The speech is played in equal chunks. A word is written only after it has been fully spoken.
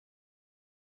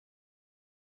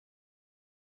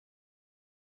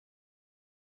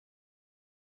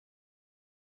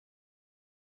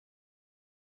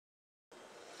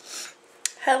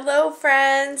Hello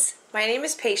friends, my name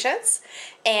is Patience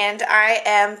and I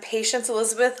am Patience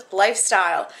Elizabeth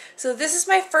Lifestyle. So this is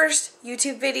my first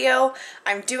YouTube video.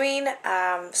 I'm doing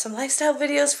some lifestyle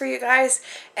videos for you guys,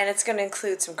 and it's going to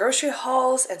include some grocery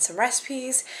hauls and some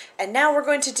recipes, and now we're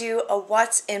going to do a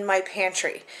what's in my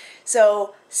pantry.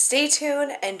 So stay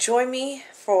tuned and join me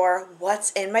for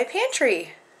what's in my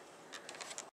pantry.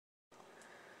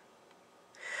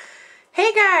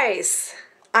 Hey guys!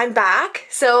 I'm back.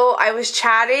 So I was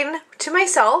chatting to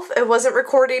myself. It wasn't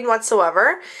recording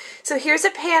whatsoever. So here's a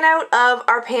pan out of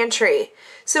our pantry.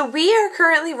 So we are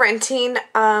currently renting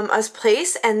a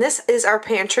place, and this is our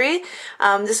pantry.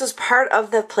 This was part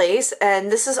of the place,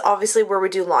 and this is obviously where we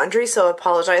do laundry, so I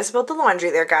apologize about the laundry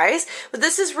there, guys. But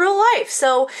this is real life.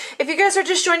 So if you guys are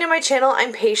just joining my channel,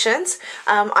 I'm Patience.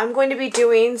 I'm going to be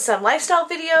doing some lifestyle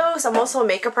videos. I'm also a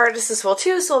makeup artist as well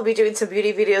too, so I'll be doing some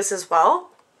beauty videos as well.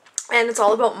 And it's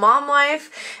all about mom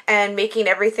life and making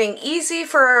everything easy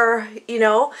for,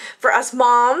 for us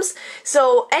moms.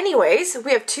 So anyways,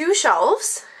 we have two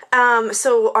shelves.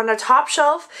 So on our top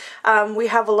shelf, we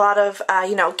have a lot of,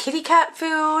 kitty cat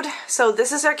food. So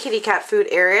this is our kitty cat food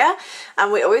area.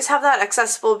 We always have that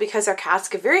accessible because our cats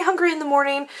get very hungry in the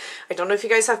morning. I don't know if you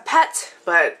guys have pets,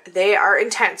 but they are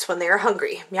intense when they are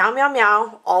hungry. Meow, meow,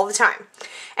 meow, all the time.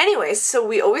 Anyways, so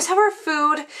we always have our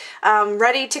food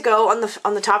ready to go on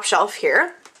the top shelf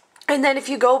here. And then if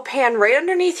you go pan right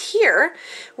underneath here,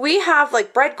 we have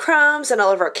like breadcrumbs and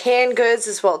all of our canned goods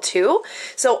as well too.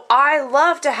 So I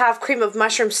love to have cream of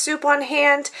mushroom soup on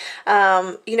hand.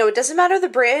 It doesn't matter the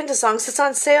brand, as long as it's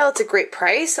on sale, it's a great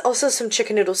price. Also some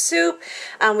chicken noodle soup.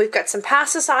 We've got some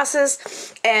pasta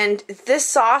sauces, and this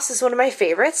sauce is one of my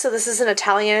favorites. So this is an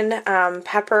Italian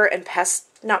pepper and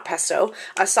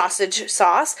sausage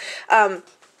sauce.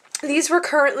 These were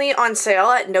currently on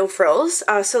sale at No Frills,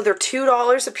 so they're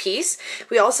 $2 a piece.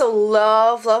 We also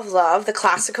love, love, love the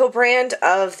Classico brand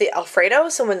of the Alfredo,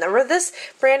 so whenever this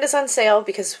brand is on sale,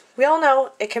 because we all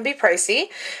know it can be pricey,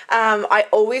 I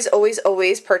always, always,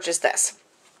 always purchase this.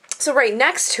 So right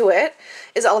next to it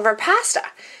is all of our pasta.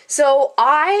 So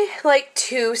I like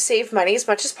to save money as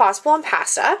much as possible on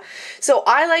pasta. So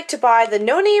I like to buy the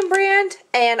no-name brand,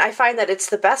 and I find that it's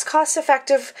the best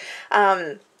cost-effective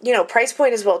price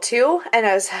point as well too. And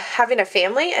as having a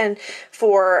family, and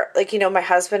for my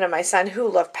husband and my son who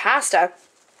love pasta,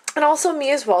 and also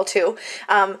me as well too,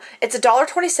 it's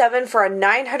 $1.27 for a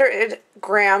 900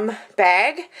 gram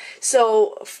bag.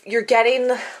 So you're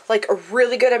getting like a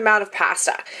really good amount of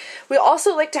pasta. We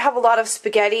also like to have a lot of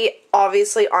spaghetti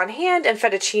obviously on hand, and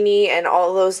fettuccine and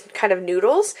all those kind of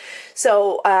noodles.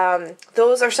 So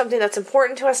those are something that's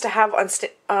important to us to have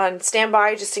on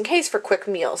standby just in case for quick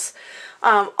meals.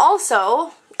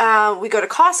 Also, we go to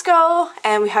Costco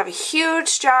and we have a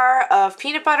huge jar of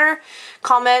peanut butter.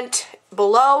 Comment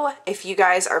below if you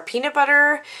guys are peanut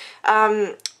butter,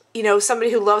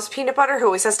 somebody who loves peanut butter, who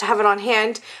always has to have it on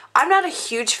hand. I'm not a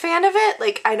huge fan of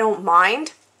it, I don't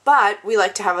mind, but we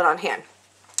like to have it on hand.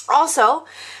 Also,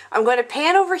 I'm going to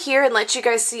pan over here and let you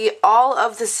guys see all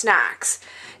of the snacks.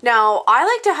 Now, I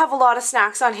like to have a lot of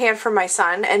snacks on hand for my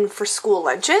son and for school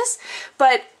lunches,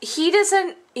 but he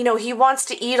doesn't, he wants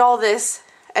to eat all this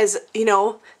as,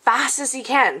 fast as he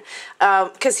can,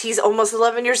 because he's almost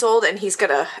 11 years old and he's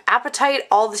got an appetite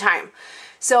all the time.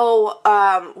 So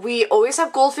we always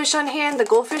have goldfish on hand. The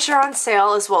goldfish are on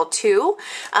sale as well too.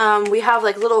 We have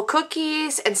like little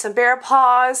cookies and some bear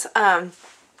paws, and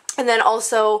then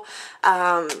also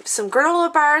some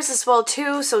granola bars as well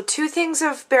too. So 2 things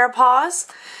of bear paws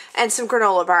and some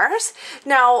granola bars.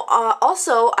 Now,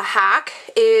 also a hack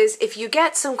is if you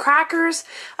get some crackers,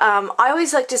 I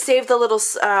always like to save the little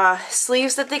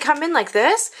sleeves that they come in like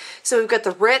this. So we've got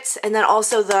the Ritz and then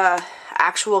also the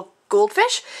actual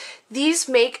goldfish. These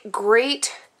make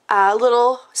great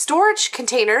little storage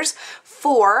containers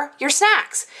for your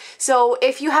snacks. So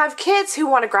if you have kids who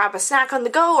want to grab a snack on the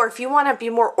go, or if you want to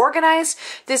be more organized,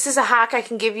 this is a hack I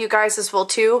can give you guys as well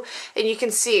too. And you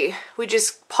can see we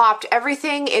just popped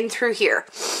everything in through here.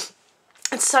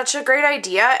 It's such a great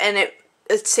idea, and it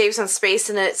saves on space,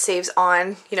 and it saves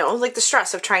on, the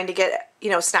stress of trying to get,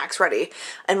 snacks ready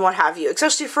and what have you,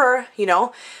 especially for,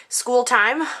 school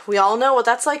time. We all know what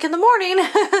that's like in the morning.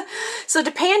 So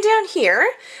to pan down here,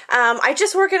 I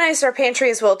just organized our pantry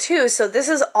as well too. So this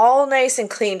is all nice and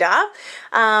cleaned up.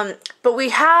 But we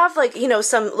have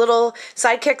some little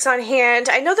sidekicks on hand.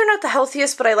 I know they're not the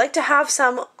healthiest, but I like to have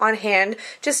some on hand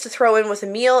just to throw in with a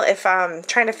meal if I'm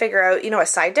trying to figure out, a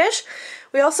side dish.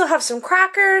 We also have some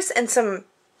crackers and some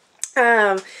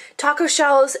taco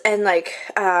shells and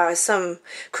some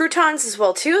croutons as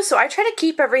well too. So I try to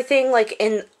keep everything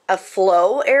in a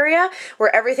flow area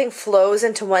where everything flows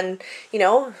into one, you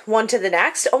know, one to the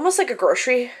next, almost like a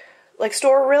grocery like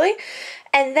store really.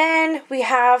 And then we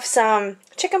have some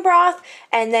chicken broth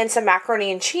and then some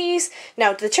macaroni and cheese.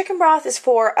 Now the chicken broth is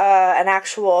for an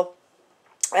actual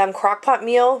crock pot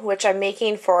meal, which I'm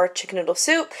making for chicken noodle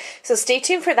soup. So stay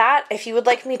tuned for that. If you would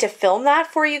like me to film that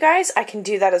for you guys, I can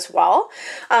do that as well.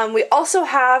 We also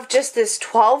have just this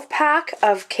 12 pack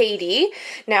of KD.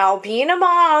 Now, being a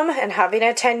mom and having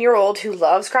a 10-year-old who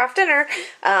loves craft dinner,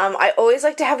 I always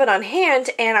like to have it on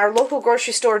hand, and our local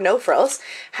grocery store, No Frills,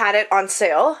 had it on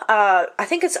sale. I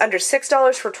think it's under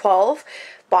 $6 for 12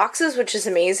 boxes, which is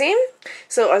amazing.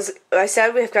 So as I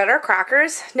said, we've got our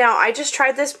crackers. Now I just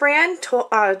tried this brand,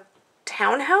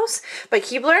 Townhouse by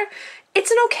Keebler.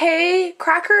 It's an okay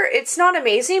cracker. It's not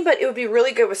amazing, but it would be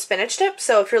really good with spinach dip.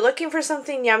 So if you're looking for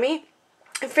something yummy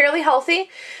and fairly healthy,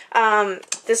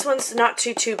 this one's not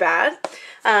too bad.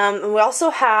 And we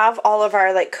also have all of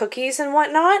our like cookies and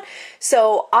whatnot.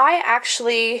 So I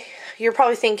actually, you're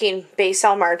probably thinking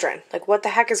Baysal margarine. Like what the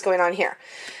heck is going on here?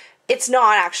 It's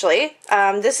not actually.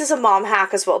 This is a mom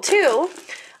hack as well too.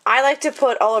 I like to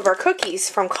put all of our cookies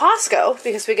from Costco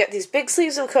because we get these big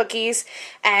sleeves of cookies,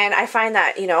 and I find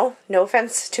that, you know, no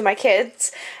offense to my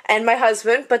kids and my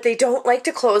husband, but they don't like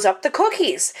to close up the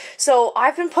cookies. So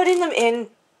I've been putting them in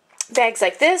bags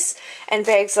like this and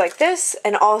bags like this,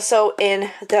 and also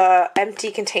in the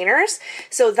empty containers.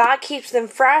 So that keeps them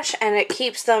fresh, and it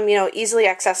keeps them, you know, easily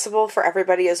accessible for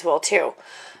everybody as well too.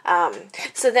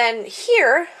 So then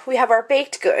here we have our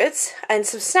baked goods and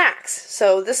some snacks.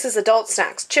 So this is adult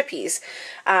snacks, chippies.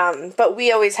 But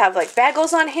we always have like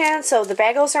bagels on hand. So the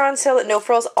bagels are on sale at No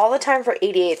Frills all the time for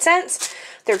 88 cents.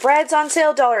 Their bread's on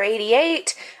sale,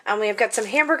 $1.88. And we've got some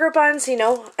hamburger buns, you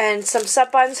know, and some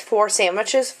sub buns for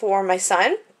sandwiches for my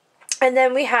son. And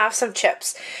then we have some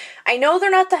chips. I know they're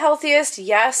not the healthiest,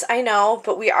 yes, I know,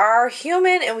 but we are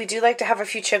human and we do like to have a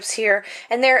few chips here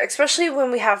and there, especially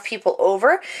when we have people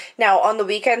over. Now, on the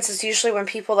weekends is usually when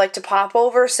people like to pop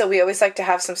over, so we always like to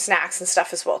have some snacks and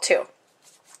stuff as well, too.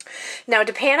 Now,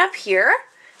 to pan up here,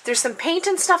 there's some paint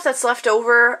and stuff that's left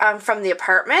over from the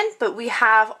apartment, but we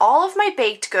have all of my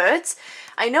baked goods.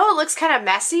 I know it looks kind of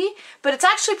messy, but it's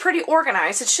actually pretty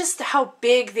organized. It's just how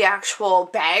big the actual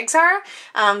bags are.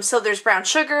 So there's brown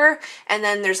sugar, and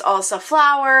then there's also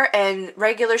flour and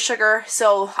regular sugar.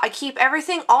 So I keep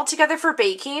everything all together for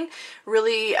baking,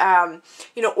 really,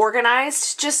 you know,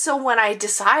 organized, just so when I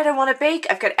decide I want to bake,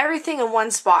 I've got everything in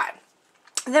one spot.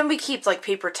 Then we keep like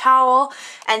paper towel,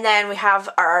 and then we have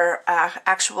our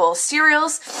actual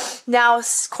cereals. Now,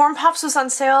 Corn Pops was on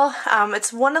sale.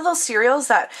 It's one of those cereals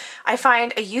that I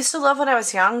find I used to love when I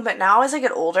was young, but now as I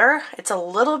get older, it's a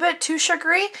little bit too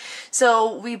sugary.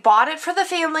 So we bought it for the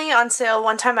family on sale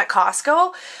one time at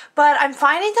Costco, but I'm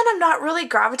finding that I'm not really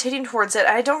gravitating towards it.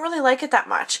 I don't really like it that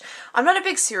much. I'm not a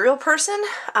big cereal person.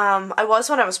 I was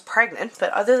when I was pregnant,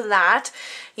 but other than that,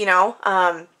 you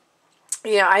know,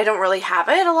 yeah, I don't really have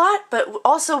it a lot, but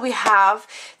also we have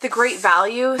the Great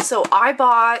Value. So I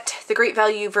bought the Great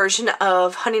Value version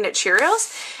of Honey Nut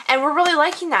Cheerios, and we're really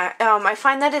liking that. I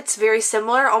find that it's very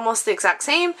similar, almost the exact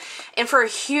same, and for a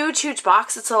huge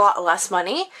box, it's a lot less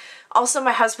money. Also,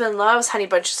 my husband loves Honey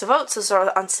Bunches of Oats, those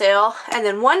are on sale. And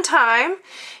then one time,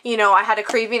 you know, I had a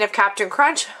craving of Captain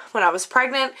Crunch when I was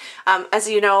pregnant. As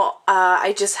you know,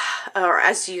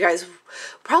 as you guys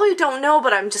probably don't know,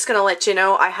 but I'm just going to let you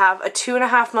know, I have a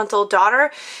 2.5-month-old daughter,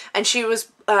 and she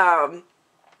was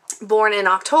born in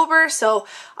October, so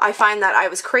I find that I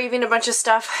was craving a bunch of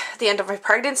stuff at the end of my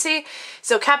pregnancy.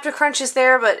 So Captain Crunch is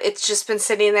there, but it's just been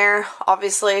sitting there.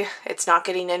 Obviously, it's not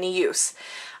getting any use.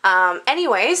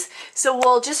 Anyways, so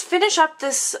we'll just finish up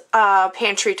this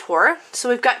pantry tour. So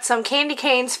we've got some candy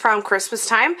canes from Christmas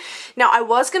time. Now, I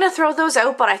was going to throw those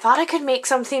out, but I thought I could make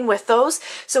something with those.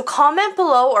 So comment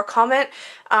below, or comment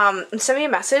and send me a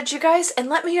message, you guys, and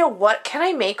let me know what can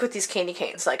I make with these candy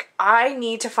canes. Like, I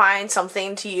need to find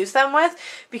something to use them with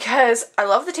because I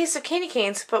love the taste of candy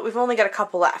canes, but we've only got a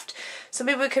couple left. So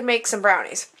maybe we could make some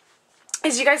brownies.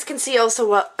 As you guys can see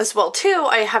also as well too,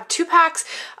 I have 2 packs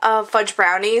of fudge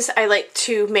brownies. I like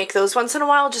to make those once in a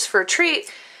while just for a treat.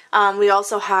 We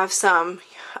also have some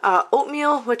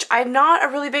oatmeal, which I'm not a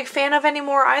really big fan of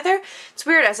anymore either. It's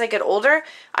weird, as I get older,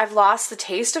 I've lost the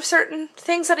taste of certain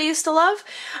things that I used to love.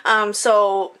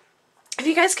 So if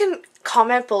you guys can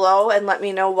comment below and let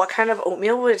me know what kind of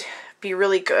oatmeal would be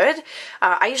really good.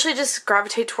 I usually just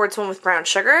gravitate towards one with brown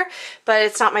sugar, but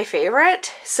it's not my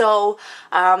favorite. So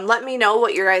let me know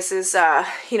what your guys'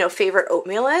 favorite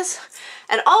oatmeal is.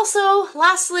 And also,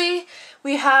 lastly,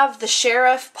 we have the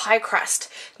Sheriff Pie Crust.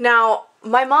 Now,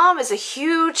 My mom is a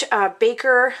huge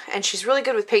baker, and she's really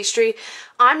good with pastry.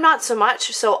 I'm not so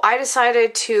much, so I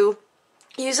decided to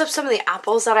use up some of the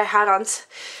apples that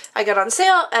I got on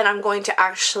sale, and I'm going to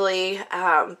actually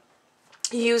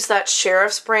use that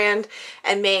Sheriff's brand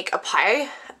and make a pie,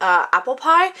 apple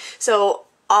pie. So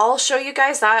I'll show you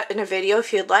guys that in a video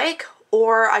if you'd like,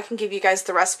 or I can give you guys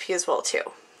the recipe as well too.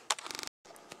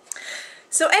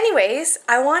 So anyways,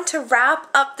 I want to wrap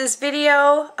up this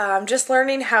video. Just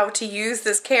learning how to use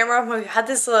this camera. We've had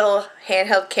this little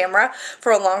handheld camera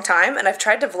for a long time, and I've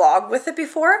tried to vlog with it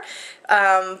before,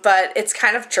 but it's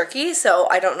kind of tricky, so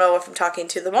I don't know if I'm talking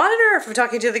to the monitor or if I'm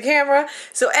talking to the camera.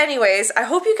 So anyways, I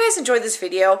hope you guys enjoyed this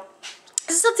video.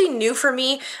 This is something new for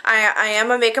me. I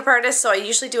am a makeup artist, so I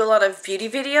usually do a lot of beauty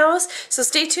videos, so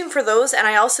stay tuned for those. And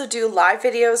I also do live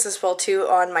videos as well too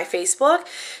on my Facebook.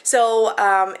 So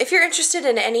if you're interested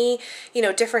in any,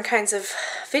 different kinds of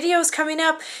videos coming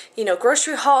up,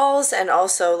 grocery hauls and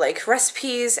also like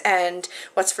recipes and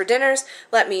what's for dinners,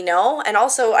 let me know. And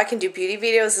also I can do beauty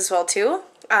videos as well too.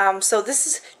 So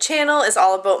this channel is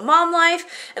all about mom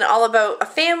life and all about a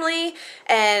family,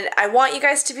 and I want you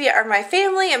guys to be my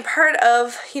family and part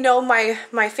of,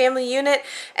 my family unit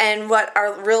and what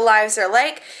our real lives are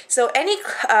like. So any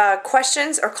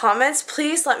questions or comments,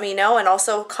 please let me know, and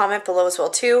also comment below as well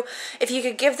too. If you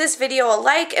could give this video a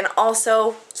like and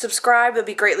also subscribe, it would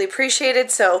be greatly appreciated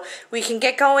so we can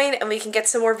get going and we can get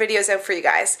some more videos out for you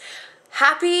guys.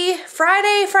 Happy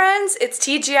Friday, friends! It's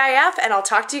TGIF, and I'll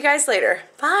talk to you guys later.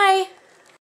 Bye!